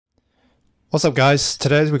What's up guys,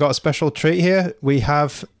 today we've got a special treat here. We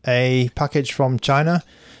have a package from China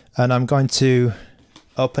and I'm going to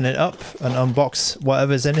open it up and unbox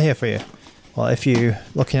whatever's in here for you. Well, if you're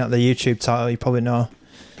looking at the YouTube title, you probably know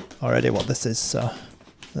already what this is, so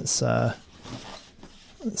let's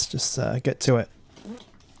just get to it.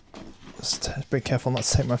 Just be careful not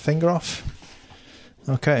to take my finger off.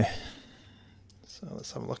 Okay, so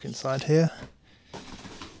let's have a look inside here.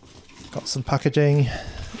 Got some packaging.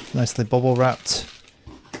 Nicely bubble wrapped.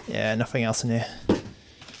 Yeah, nothing else in here.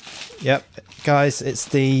 Yep, guys, it's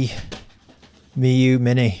the Miyoo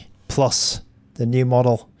Mini Plus, the new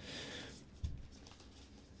model.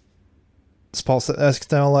 Supports the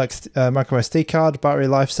external micro SD card, battery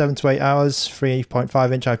life 7 to 8 hours,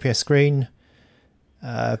 3.5 inch IPS screen,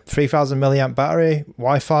 3000 milliamp battery,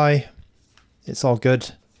 Wi-Fi. It's all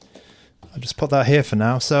good. I'll just put that here for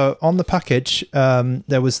now. So on the package,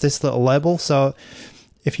 there was this little label. So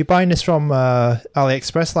if you're buying this from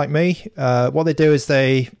AliExpress like me, what they do is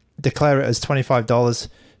they declare it as $25.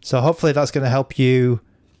 So hopefully that's going to help you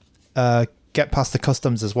get past the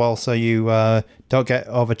customs as well, so you don't get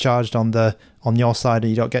overcharged on your side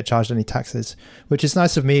and you don't get charged any taxes, which is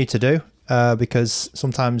nice of me to do because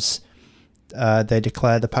sometimes they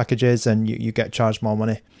declare the packages and you get charged more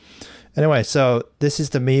money. Anyway, so this is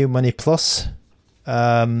the Miyoo Mini Plus.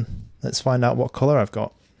 Let's find out what color I've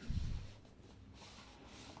got.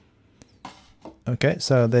 Okay,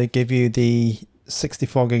 so they give you the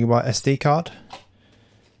 64GB SD card.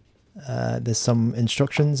 There's some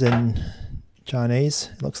instructions in Chinese,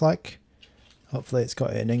 it looks like. Hopefully it's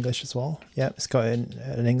got it in English as well. Yeah, it's got it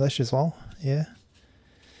in English as well. Yeah.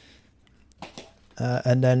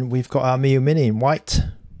 And then we've got our Miyoo Mini in white,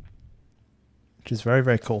 which is very,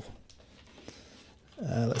 very cool.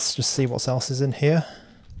 Let's just see what else is in here.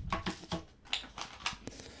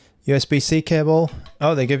 USB-C cable.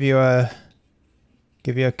 Oh, they give you a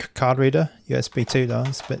card reader. USB 2 though,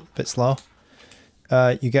 it's a bit slow.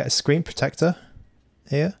 You get a screen protector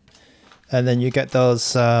here, and then you get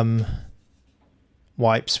those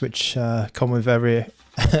wipes which come with every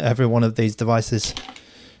one of these devices.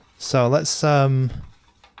 So let's just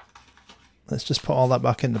put all that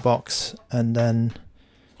back in the box, and then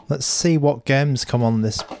let's see what games come on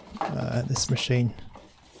this this machine.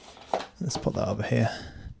 Let's put that over here.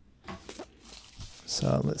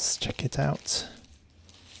 So let's check it out.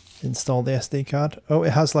 Install the SD card. Oh,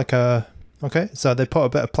 it has like a... Okay, so they put a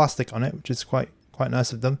bit of plastic on it, which is quite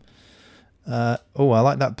nice of them. Oh, I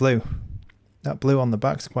like that blue. That blue on the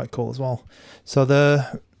back is quite cool as well. So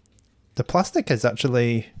the plastic is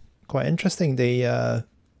actually quite interesting. The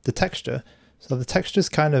texture. So the texture is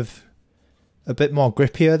kind of a bit more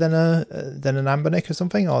grippier than an Ambernick or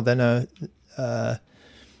something, or than the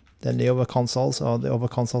other consoles, or the other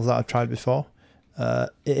consoles that I've tried before.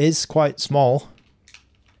 It is quite small.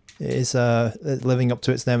 It is living up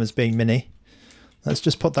to its name as being mini. Let's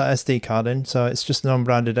just put that SD card in. So it's just an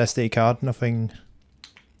unbranded SD card. Nothing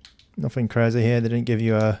crazy here. They didn't give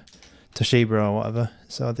you a Toshiba or whatever.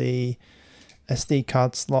 So the SD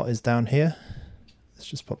card slot is down here. Let's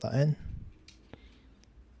just put that in.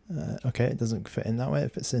 Okay, it doesn't fit in that way.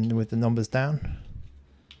 It fits in with the numbers down.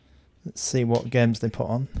 Let's see what games they put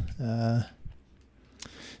on.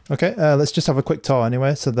 Okay, let's just have a quick tour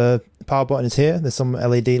anyway. So the power button is here. There's some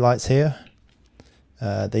LED lights here.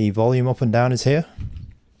 The volume up and down is here.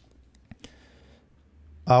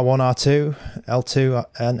 R1, R2, L2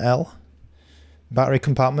 and L. Battery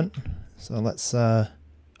compartment. So let's... oh,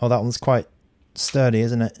 that one's quite sturdy,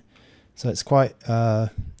 isn't it? So it's quite...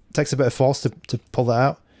 takes a bit of force to pull that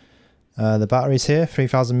out. The battery's here,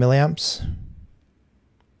 3000 milliamps.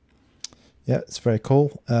 Yeah, it's very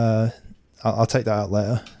cool. I'll take that out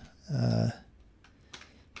later.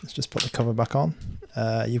 Let's just put the cover back on.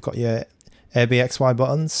 You've got your ABXY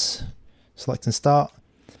buttons, select and start,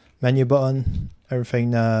 menu button,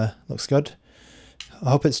 everything looks good. I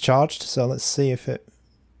hope it's charged, so let's see if it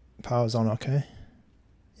powers on okay.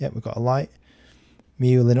 Yep, we've got a light.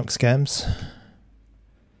 Miyoo Linux games.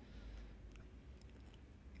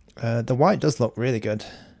 The white does look really good.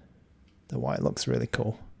 The white looks really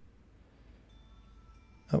cool.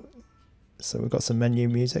 Oh, so we've got some menu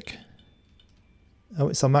music. Oh,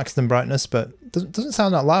 it's on maximum brightness, but doesn't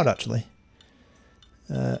sound that loud actually.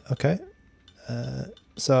 Okay.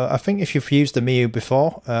 So I think if you've used the Miyoo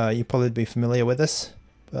before, you'll probably be familiar with this,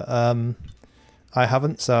 but I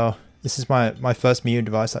haven't. So this is my first Miyoo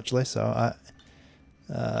device actually. So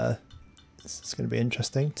it's going to be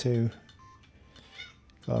interesting to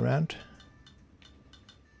go around.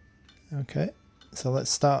 Okay, so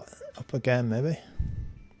let's start up again maybe.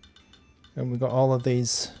 And we've got all of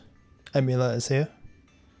these emulators here.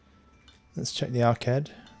 Let's check the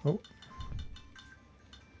arcade. Oh.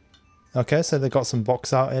 Okay, so they got some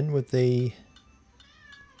box art in with the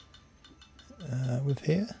with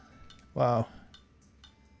here. Wow.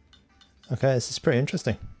 Okay, this is pretty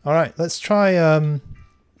interesting. All right, let's try all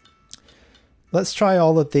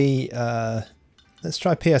of the let's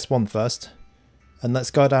try PS1 first, and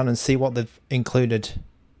let's go down and see what they've included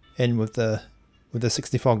in with the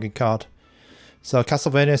 64 gig card. So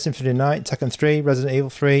Castlevania Symphony of the Night, Tekken 3, Resident Evil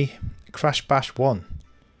 3, Crash Bash 1.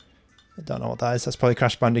 I don't know what that is. That's probably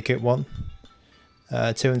Crash Bandicoot 1.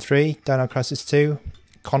 2 and 3, Dino Crisis 2,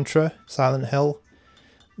 Contra, Silent Hill,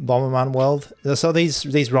 Bomberman World. So these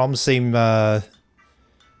ROMs seem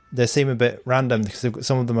they seem a bit random because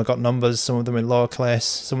some of them have got numbers, some of them in lowercase,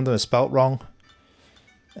 some of them are spelt wrong.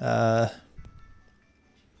 Let's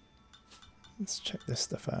check this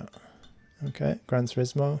stuff out. Okay, Gran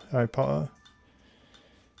Turismo, Harry Potter,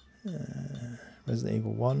 Resident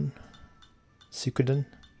Evil 1, Suikoden.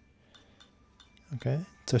 Okay,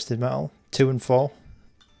 Twisted Metal, 2 and 4.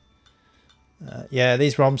 Yeah,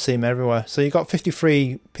 these ROMs seem everywhere. So you got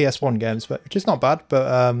 53 PS1 games, which is not bad,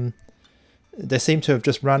 but they seem to have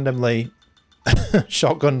just randomly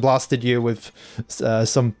shotgun blasted you with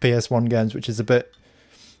some PS1 games, which is a bit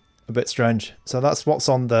strange. So that's what's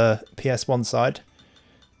on the PS1 side.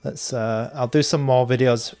 Let's I'll do some more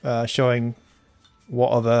videos showing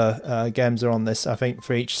what other games are on this, I think,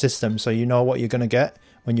 for each system, so you know what you're going to get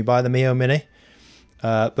when you buy the Miyoo Mini.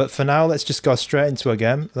 But for now, let's just go straight into a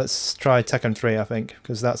game. Let's try Tekken 3, I think,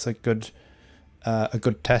 because that's a good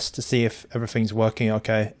test to see if everything's working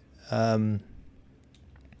okay. Okay,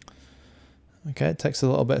 it takes a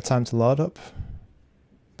little bit of time to load up.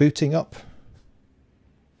 Booting up.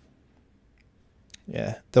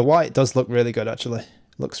 Yeah, the white does look really good, actually.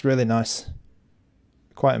 Looks really nice.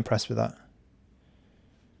 Quite impressed with that.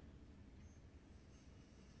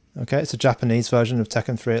 Okay, it's a Japanese version of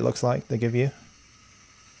Tekken 3, it looks like they give you.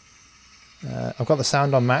 I've got the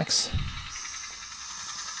sound on max.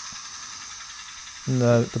 And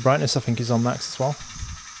the brightness, I think, is on max as well.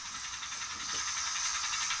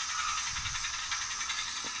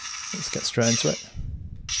 Let's get straight into it.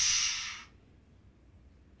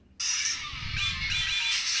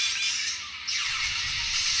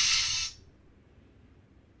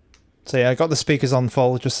 So yeah, I got the speakers on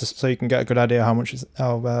full just so you can get a good idea how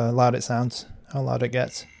loud it sounds, how loud it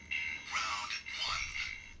gets.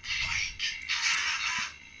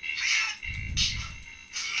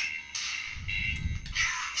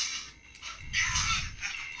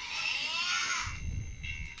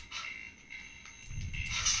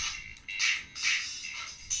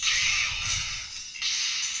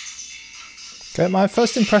 Okay, my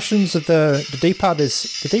first impressions of the D-pad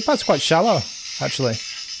is the D-pad's quite shallow, actually,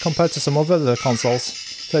 compared to some other consoles,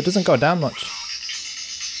 so it doesn't go down much.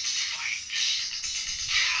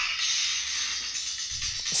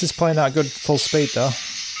 This is playing at good full speed though.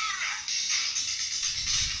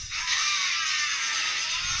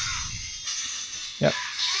 Yep,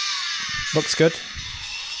 looks good.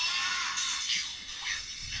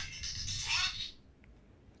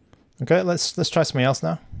 Okay, let's try something else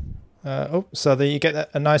now. So you get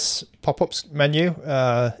a nice pop-up menu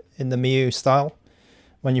in the Miyoo style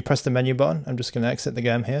when you press the menu button. I'm just going to exit the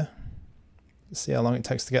game here. Let's see how long it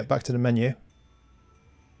takes to get back to the menu.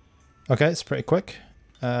 Okay, it's pretty quick.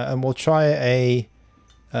 And we'll try a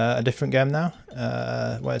different game now.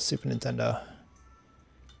 Where's Super Nintendo?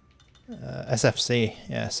 SFC,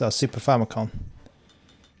 yeah, so Super Famicom.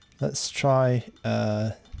 Let's try...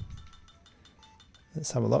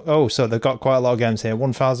 let's have a look. Oh, so they've got quite a lot of games here.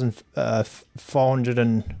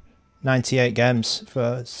 1,498 games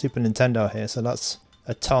for Super Nintendo here, so that's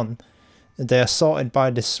a ton. They are sorted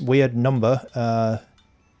by this weird number,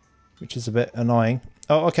 which is a bit annoying.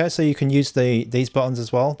 Oh, okay, so you can use these buttons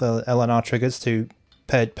as well, the L and R triggers, to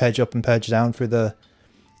page up and page down through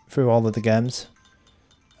all of the games.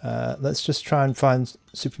 Let's just try and find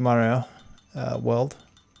Super Mario World.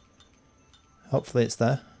 Hopefully it's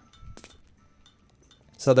there.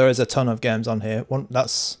 So there is a ton of games on here.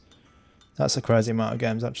 That's a crazy amount of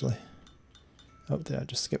games, actually. Oh, did I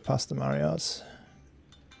just skip past the Marios?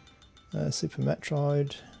 Super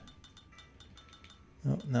Metroid.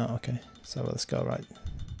 Oh, no, okay. So let's go right.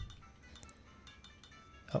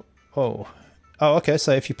 Oh, okay.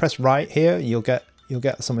 So if you press right here, you'll get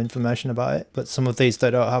some information about it. But some of these,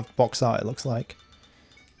 they don't have box art, it looks like.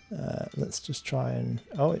 Let's just try and...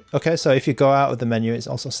 Oh, okay, so if you go out of the menu, it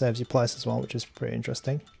also saves you place as well, which is pretty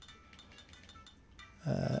interesting.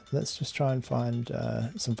 Let's just try and find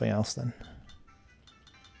something else then.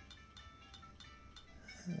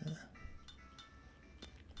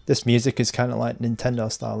 This music is kind of like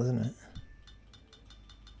Nintendo style, isn't it?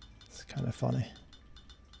 kind of funny.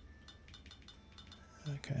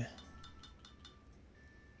 Okay.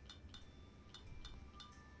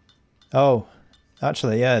 Oh,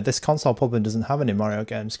 actually, yeah, this console probably doesn't have any Mario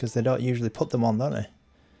games because they don't usually put them on, don't they?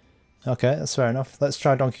 Okay, that's fair enough. Let's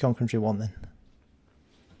try Donkey Kong Country 1 then.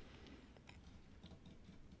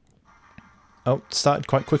 Oh, started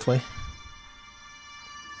quite quickly.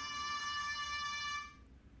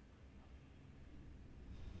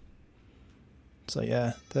 So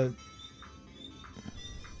yeah, the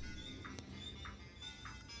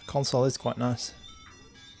console is quite nice.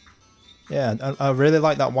 Yeah, I really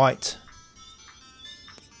like that white.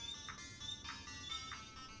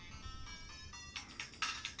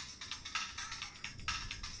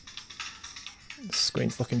 The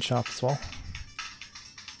screen's looking sharp as well.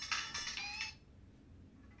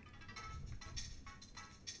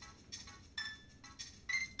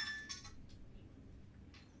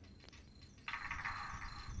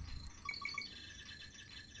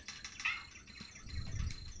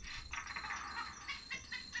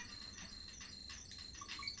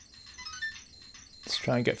 Let's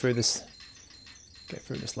try and get through this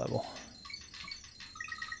level.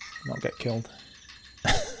 Not get killed.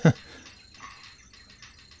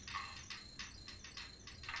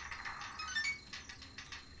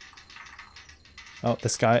 Oh,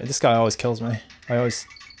 this guy always kills me. I always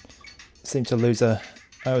seem to lose I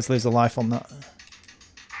always lose a life on that.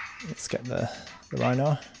 Let's get the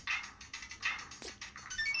rhino.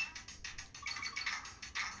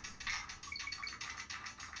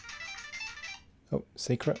 Oh,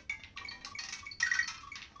 secret.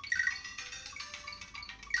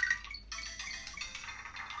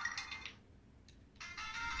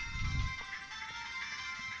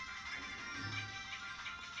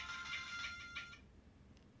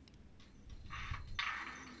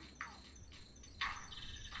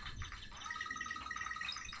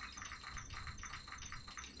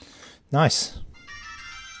 Nice.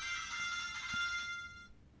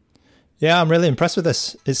 Yeah, I'm really impressed with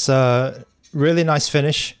this. It's a really nice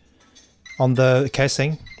finish on the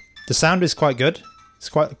casing. The sound is quite good.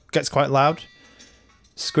 Gets quite loud.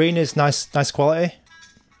 Screen is nice quality.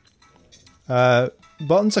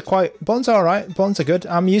 Buttons are alright. Buttons are good.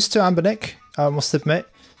 I'm used to Anbernic, I must admit.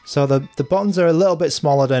 So the buttons are a little bit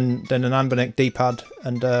smaller than an Anbernic D-pad,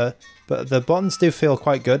 and but the buttons do feel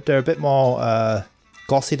quite good. They're a bit more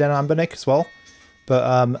glossy than Anbernic as well, but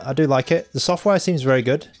I do like it. The software seems very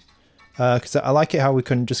good because I like it how we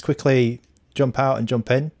can just quickly jump out and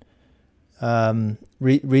jump in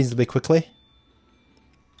reasonably quickly.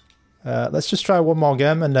 Let's just try one more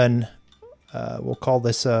game and then we'll call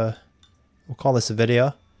this a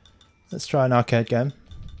video. Let's try an arcade game.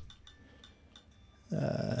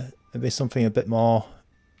 Maybe something a bit more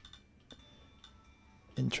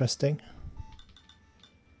interesting.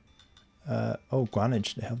 Oh,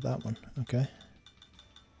 Greenwich, they have that one. Okay.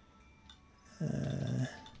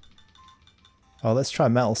 Oh, let's try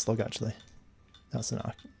Metal Slug actually. That's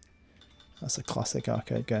a classic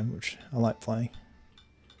arcade game which I like playing.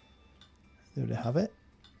 Do they have it?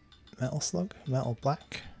 Metal Slug? Metal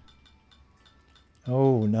Black?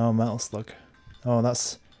 Oh no, Metal Slug. Oh,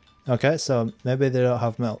 that's okay. So maybe they don't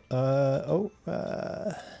have metal. Oh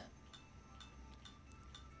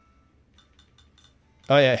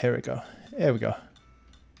yeah, here we go. Here we go.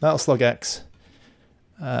 Metal Slug X.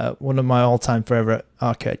 One of my all-time favorite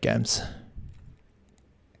arcade games.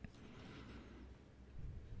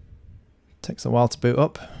 Takes a while to boot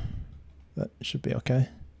up, but it should be okay.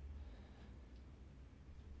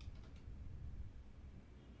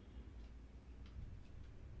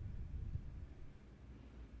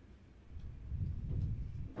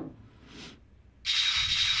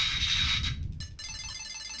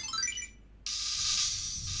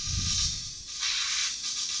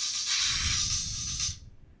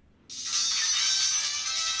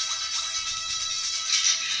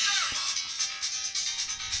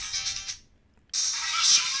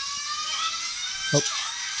 Oh.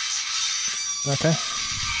 Okay.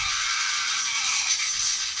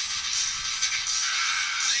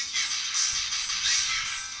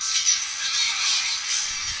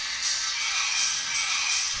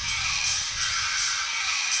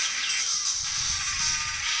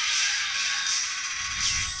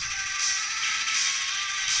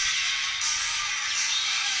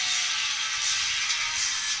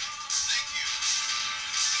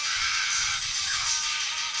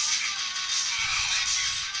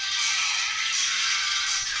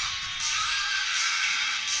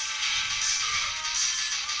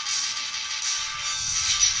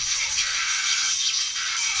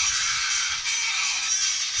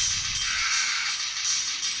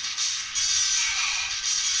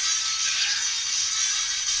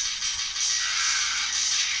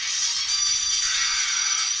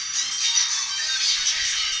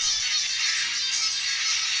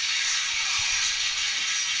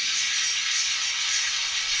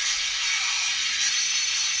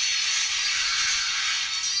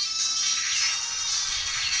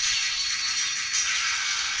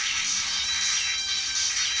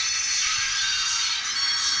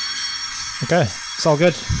 Okay, it's all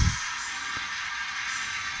good.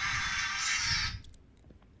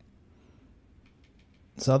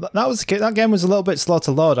 So that game was a little bit slow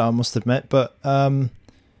to load, I must admit, but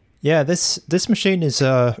yeah, this machine is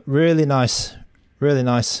really nice, really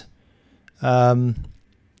nice. My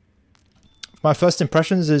first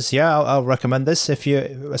impressions is, yeah, I'll recommend this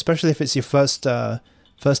especially if it's your first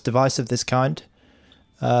device of this kind.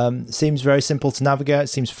 It seems very simple to navigate. It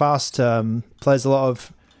seems fast. Plays a lot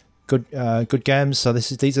of good games. So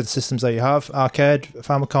these are the systems that you have: arcade,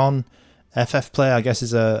 Famicom, FF Play, I guess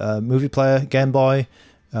is a movie player, Game Boy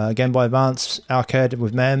Advance, arcade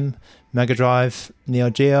with MEM, Mega Drive, Neo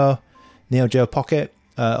Geo Pocket,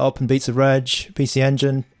 Open Beats of Rage, PC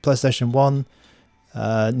Engine, PlayStation 1,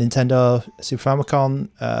 Nintendo Super Famicom,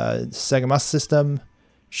 Sega Master System,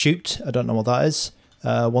 Shoot, I don't know what that is,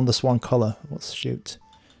 Wonder Swan Color, what's Shoot?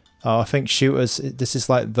 Oh, I think shooters, this is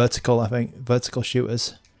like vertical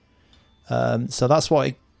shooters. So that's what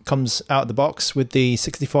it comes out of the box with the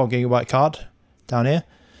 64GB card down here.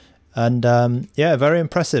 And yeah, very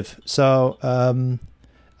impressive. So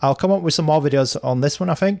I'll come up with some more videos on this one,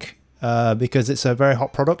 I think, because it's a very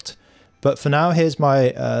hot product. But for now, here's my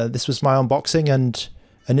this was my unboxing and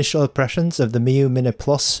initial impressions of the Miyoo Mini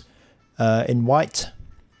Plus in white.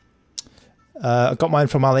 I got mine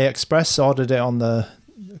from AliExpress, ordered it on the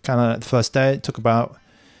first day. It took about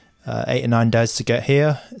 8 or 9 days to get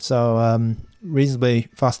here, so reasonably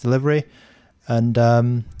fast delivery. And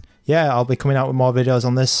yeah, I'll be coming out with more videos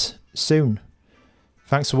on this soon.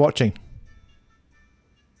 Thanks for watching.